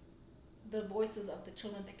the voices of the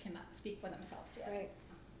children that cannot speak for themselves yet. Right.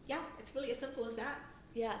 Yeah, it's really as simple as that.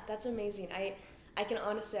 Yeah, that's amazing. I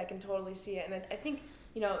can totally see it. And I think,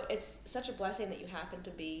 it's such a blessing that you happen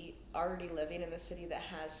to be already living in a city that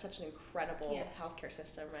has such an incredible Yes. healthcare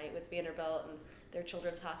system, right? With Vanderbilt and their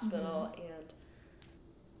children's hospital. Mm-hmm. And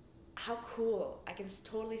how cool. I can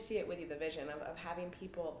totally see it with you, the vision of having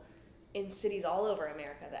people in cities all over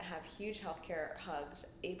America that have huge healthcare hubs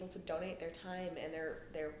able to donate their time and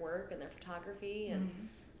their work and their photography and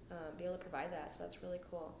be able to provide that. So that's really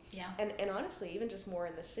cool. Yeah. And honestly, even just more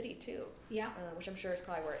in the city too. Yeah. Which I'm sure is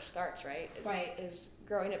probably where it starts, right? Right. Is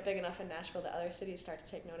growing it big enough in Nashville that other cities start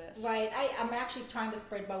to take notice. Right. I'm actually trying to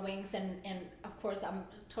spread my wings, and of course I'm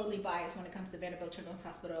totally biased when it comes to Vanderbilt Children's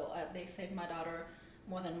Hospital. They saved my daughter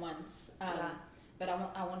more than once. But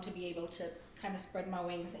I want to be able to kind of spread my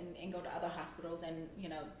wings and go to other hospitals and,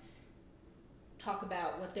 talk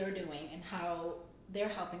about what they're doing and how they're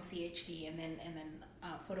helping CHD, and then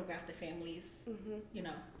photograph the families, in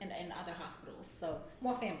other hospitals. So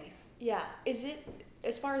more families. Yeah. Is it,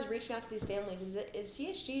 as far as reaching out to these families, is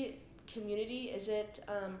CHD community, is it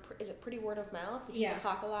pretty word of mouth? Do people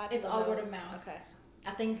talk a lot? It's all word of mouth. Okay.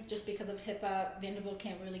 I think just because of HIPAA, Vanderbilt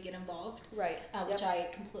can't really get involved. Right. Which I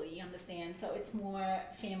completely understand. So it's more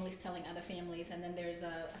families telling other families, and then there's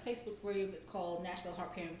a Facebook group. It's called Nashville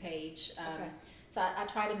Heart Parent Page. Okay. So I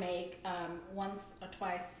try to make once or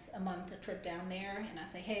twice a month a trip down there, and I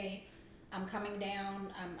say, hey, I'm coming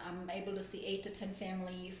down. I'm able to see 8 to 10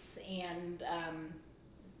 families, and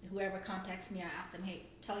whoever contacts me, I ask them, hey,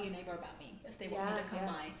 tell your neighbor about me if they want me to come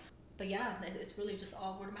by. But yeah, it's really just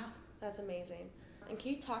all word of mouth. That's amazing. And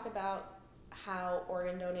can you talk about how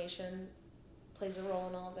organ donation plays a role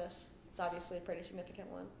in all of this? It's obviously a pretty significant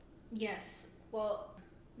one. Yes. Well,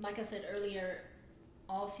 like I said earlier,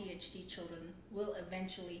 all CHD children will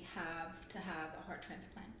eventually have to have a heart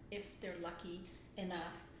transplant if they're lucky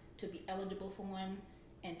enough to be eligible for one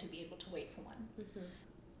and to be able to wait for one.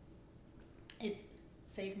 Mm-hmm. It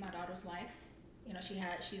saved my daughter's life.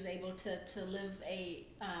 She's able to live a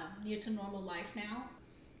near to normal life now.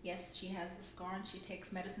 Yes, she has the scar and she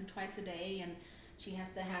takes medicine twice a day, and she has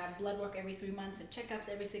to have blood work every 3 months and checkups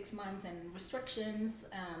every 6 months and restrictions.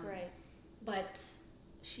 Right. But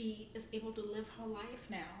she is able to live her life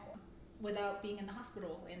now without being in the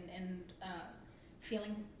hospital and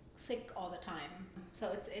feeling sick all the time.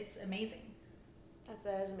 So it's amazing.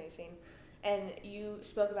 That is amazing. And you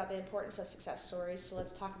spoke about the importance of success stories, so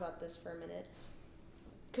let's talk about this for a minute.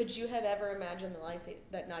 Could you have ever imagined the life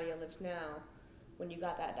that Nadia lives now when you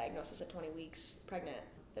got that diagnosis at 20 weeks pregnant,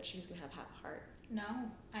 that she was going to have half a heart? No,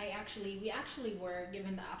 we actually were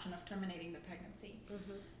given the option of terminating the pregnancy.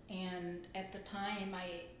 Mm-hmm. And at the time,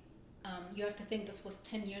 you have to think this was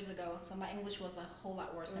 10 years ago, so my English was a whole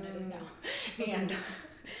lot worse than it is now. And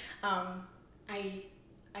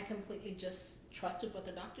I completely just trusted what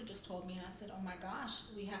the doctor just told me, and I said, oh my gosh,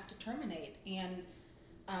 we have to terminate. And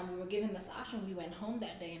we were given this option. We went home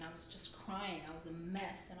that day, and I was just crying. I was a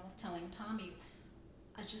mess, and I was telling Tommy,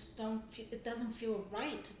 I just it doesn't feel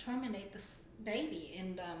right to terminate this baby.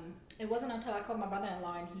 And it wasn't until I called my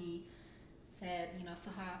brother-in-law, and he said,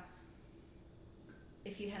 Soha,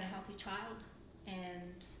 if you had a healthy child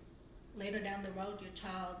and later down the road your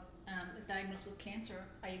child is diagnosed with cancer,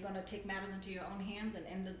 are you going to take matters into your own hands and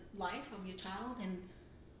end the life of your child? And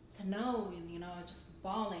I said no, and just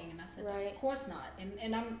bawling. And I said, right. Of course not.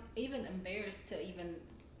 And I'm even embarrassed to even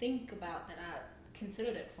think about that. I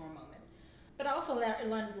considered it for a moment. But I also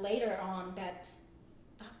learned later on that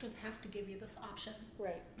doctors have to give you this option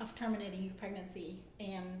of terminating your pregnancy,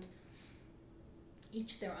 and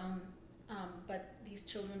each their own. But these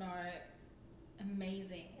children are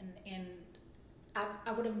amazing, and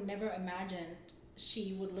I would have never imagined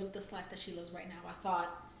she would live this life that she lives right now. I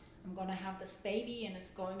thought, I'm going to have this baby, and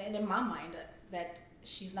and in my mind that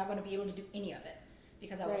she's not going to be able to do any of it,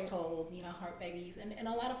 because I was told, heart babies, and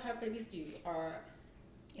a lot of heart babies are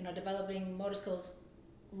developing motor skills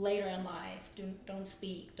later in life. Don't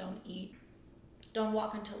speak, don't eat, don't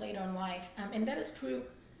walk until later in life, and that is true.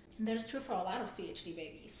 And that is true for a lot of CHD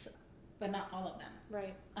babies, but not all of them.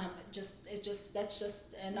 Right. That's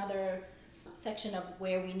just another section of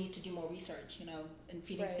where we need to do more research, in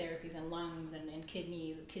feeding therapies and lungs and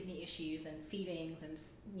kidney issues and feedings and,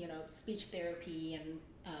 speech therapy and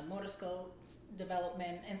motor skills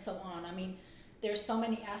development and so on. I mean, there's so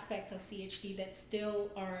many aspects of CHD that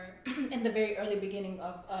still are in the very early beginning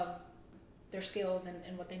of their skills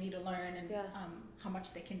and what they need to learn and how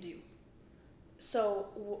much they can do.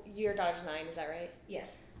 So your daughter's 9, is that right?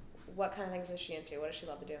 Yes. What kind of things is she into? What does she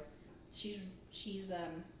love to do?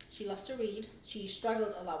 She loves to read. She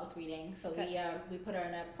struggled a lot with reading, so we put her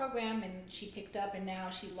in a program, and she picked up, and now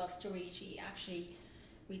she loves to read.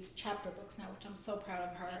 reads chapter books now, which I'm so proud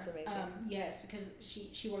of her. That's amazing. Yes, because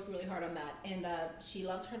she worked really hard on that, and she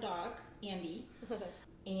loves her dog Andy,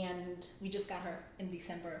 and we just got her in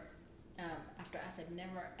December. After I said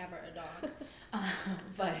never ever a dog,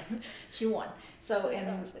 but she won. So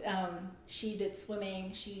she did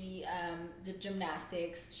swimming, she did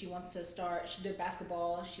gymnastics. She wants to start. She did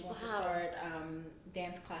basketball. She wants to start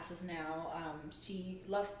dance classes now. She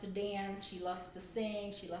loves to dance. She loves to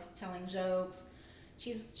sing. She loves telling jokes.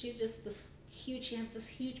 She's just this huge. She has this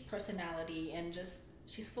huge personality, and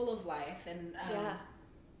she's full of life, and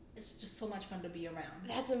it's just so much fun to be around.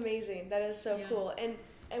 That's amazing. That is so cool.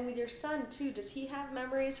 And with your son too, does he have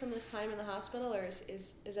memories from this time in the hospital, or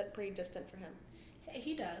is it pretty distant for him?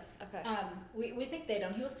 He does. Okay. We think they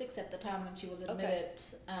don't. He was 6 at the time when she was admitted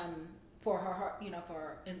for her heart,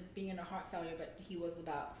 for being in a heart failure. But he was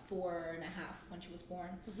about 4.5 when she was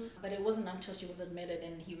born. Mm-hmm. But it wasn't until she was admitted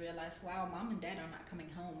and he realized, wow, mom and dad are not coming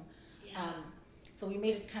home. Yeah. So we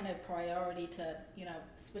made it kind of a priority to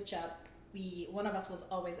switch up. One of us was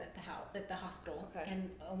always at the hospital, and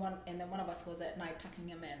then one of us was at night tucking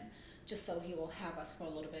him in, just so he will have us for a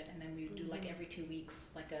little bit, and then we would do like every 2 weeks,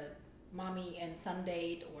 like a mommy and son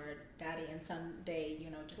date or daddy and son day,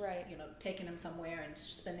 taking him somewhere and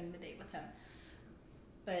spending the day with him.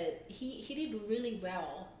 But he did really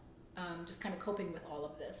well, just kind of coping with all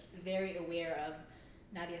of this. Very aware of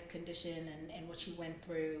Nadia's condition and what she went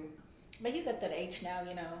through. But he's at that age now,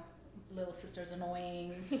 little sister's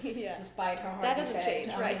annoying, despite her heart that doesn't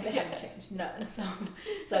change, right? They haven't changed, no. So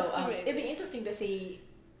it'd be interesting to see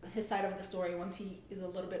his side of the story once he is a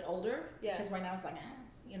little bit older. Yeah. Because right now it's like,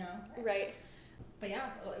 Right. But yeah,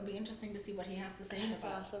 it'd be interesting to see what he has to say in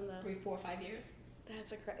about 3, 4, 5 years.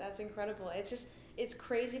 That's incredible. It's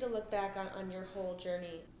crazy to look back on your whole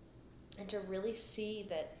journey and to really see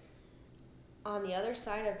that on the other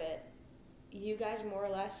side of it, you guys more or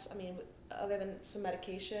less, other than some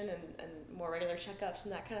medication and more regular checkups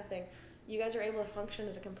and that kind of thing, you guys are able to function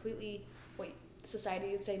as a completely, what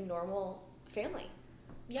society would say, normal family.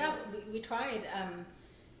 Yeah, we tried.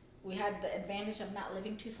 We had the advantage of not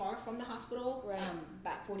living too far from the hospital, right.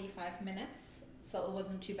 About 45 minutes, so it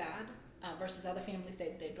wasn't too bad. Versus other families,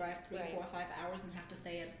 they drive 3, 4, 5 hours and have to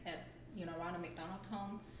stay at Ronald McDonald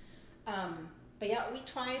home. But yeah, we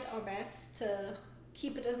tried our best to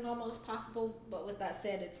keep it as normal as possible, but with that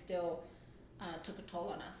said, it still took a toll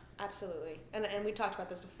on us. Absolutely. And we talked about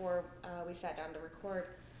this before we sat down to record.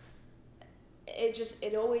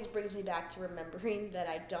 It always brings me back to remembering that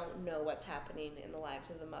I don't know what's happening in the lives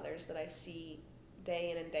of the mothers that I see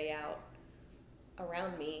day in and day out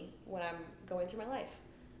around me when I'm going through my life.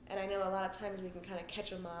 And I know a lot of times we can kind of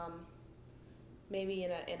catch a mom maybe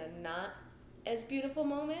in a not as beautiful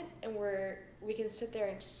moment, and we can sit there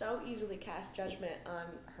and so easily cast judgment on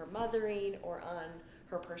her mothering or on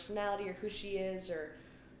her personality or who she is or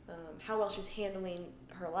how well she's handling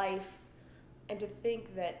her life, and to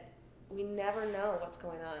think that we never know what's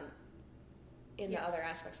going on in the other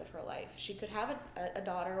aspects of her life. She could have a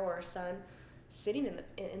daughter or a son sitting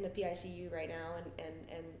in the PICU right now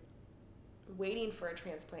and waiting for a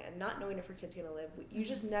transplant and not knowing if her kid's going to live. You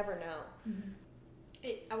just never know. Mm-hmm.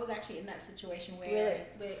 I was actually in that situation where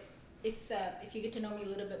if you get to know me a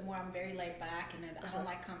little bit more, I'm very laid back, and I don't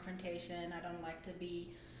like confrontation. I don't like to be,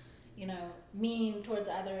 mean towards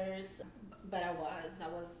others. But I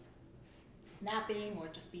was snapping or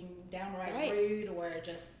just being downright rude or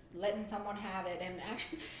just letting someone have it. And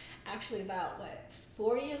actually about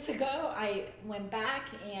 4 years ago, I went back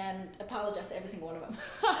and apologized to every single one of them.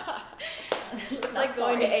 It's like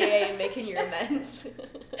going to AA and making your amends.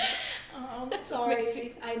 I'm sorry.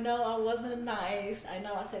 Amazing. I know I wasn't nice. I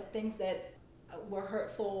know I said things that were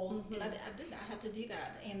hurtful, and I did. I had to do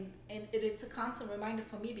that, and it's a constant reminder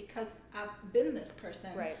for me because I've been this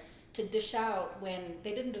person to dish out when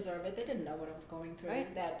they didn't deserve it. They didn't know what I was going through.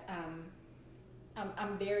 Right. That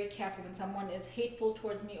I'm very careful when someone is hateful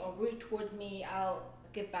towards me or rude towards me. I'll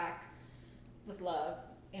give back with love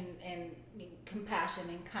and compassion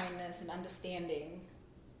and kindness and understanding,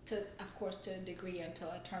 of course to a degree, until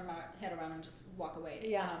I turn my head around and just walk away.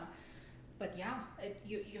 Yeah. But yeah,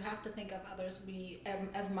 you have to think of others. We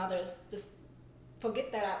as mothers just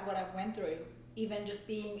forget that what I've went through. Even just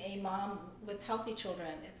being a mom with healthy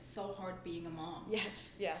children, it's so hard being a mom.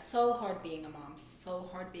 Yes, yeah. So hard being a mom, so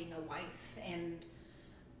hard being a wife, and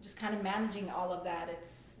just kind of managing all of that.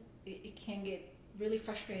 It can get really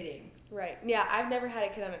frustrating. Right. Yeah, I've never had a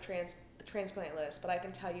kid on a transplant list, but I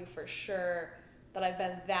can tell you for sure that I've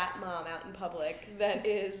been that mom out in public that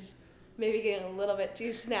is maybe getting a little bit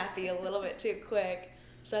too snappy, a little bit too quick.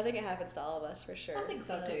 So I think it happens to all of us for sure. I think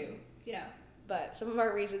so too. Yeah. but some of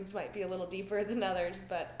our reasons might be a little deeper than others,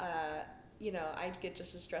 but I get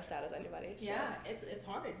just as stressed out as anybody. So. Yeah, it's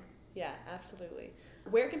hard. Yeah, absolutely.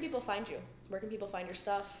 Where can people find you? Where can people find your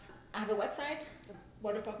stuff? I have a website,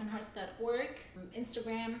 worldofbrokenhearts.org,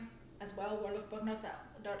 Instagram as well,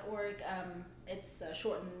 worldofbrokenhearts.org. It's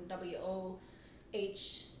shortened WOH.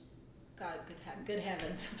 God, good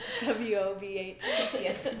heavens. WOBH.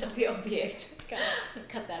 Yes, WOBH.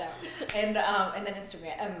 Cut that out. And then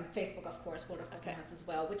Instagram, Facebook, of course, World of Broken Hearts as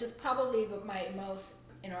well, which is probably my most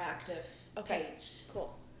interactive page.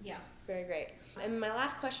 Cool. Yeah. Very great. And my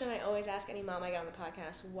last question I always ask any mom I get on the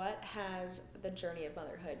podcast, what has the journey of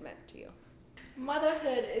motherhood meant to you?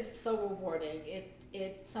 Motherhood is so rewarding.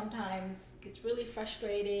 It sometimes gets really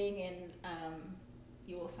frustrating, and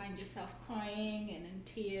you will find yourself crying and in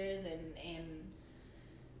tears and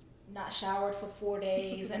not showered for 4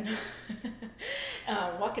 days and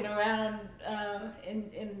walking around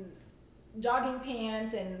in jogging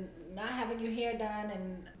pants and not having your hair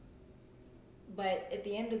done, but at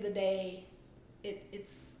the end of the day,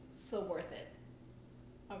 it's so worth it.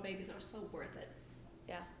 Our babies are so worth it.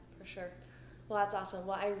 Yeah, for sure. Well, that's awesome.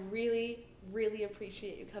 Well, I really, really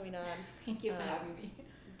appreciate you coming on. Thank you for having me.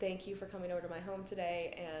 Thank you for coming over to my home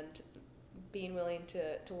today and being willing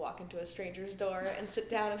to walk into a stranger's door and sit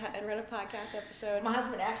down and run a podcast episode. My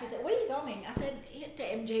husband actually said, "Where are you going?" I said, "To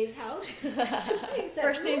MJ's house." He said,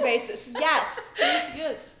 First name basis. Yes.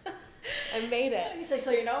 Yes. I made it. He said, "So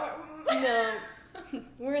you know?" No.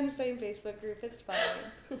 We're in the same Facebook group. It's fine.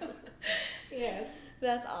 Yes.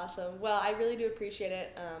 That's awesome. Well, I really do appreciate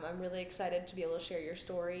it. I'm really excited to be able to share your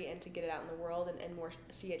story and to get it out in the world and more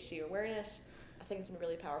CHG awareness. I think it's been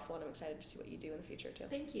really powerful, and I'm excited to see what you do in the future, too.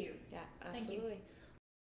 Thank you. Yeah, absolutely.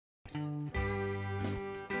 Thank you.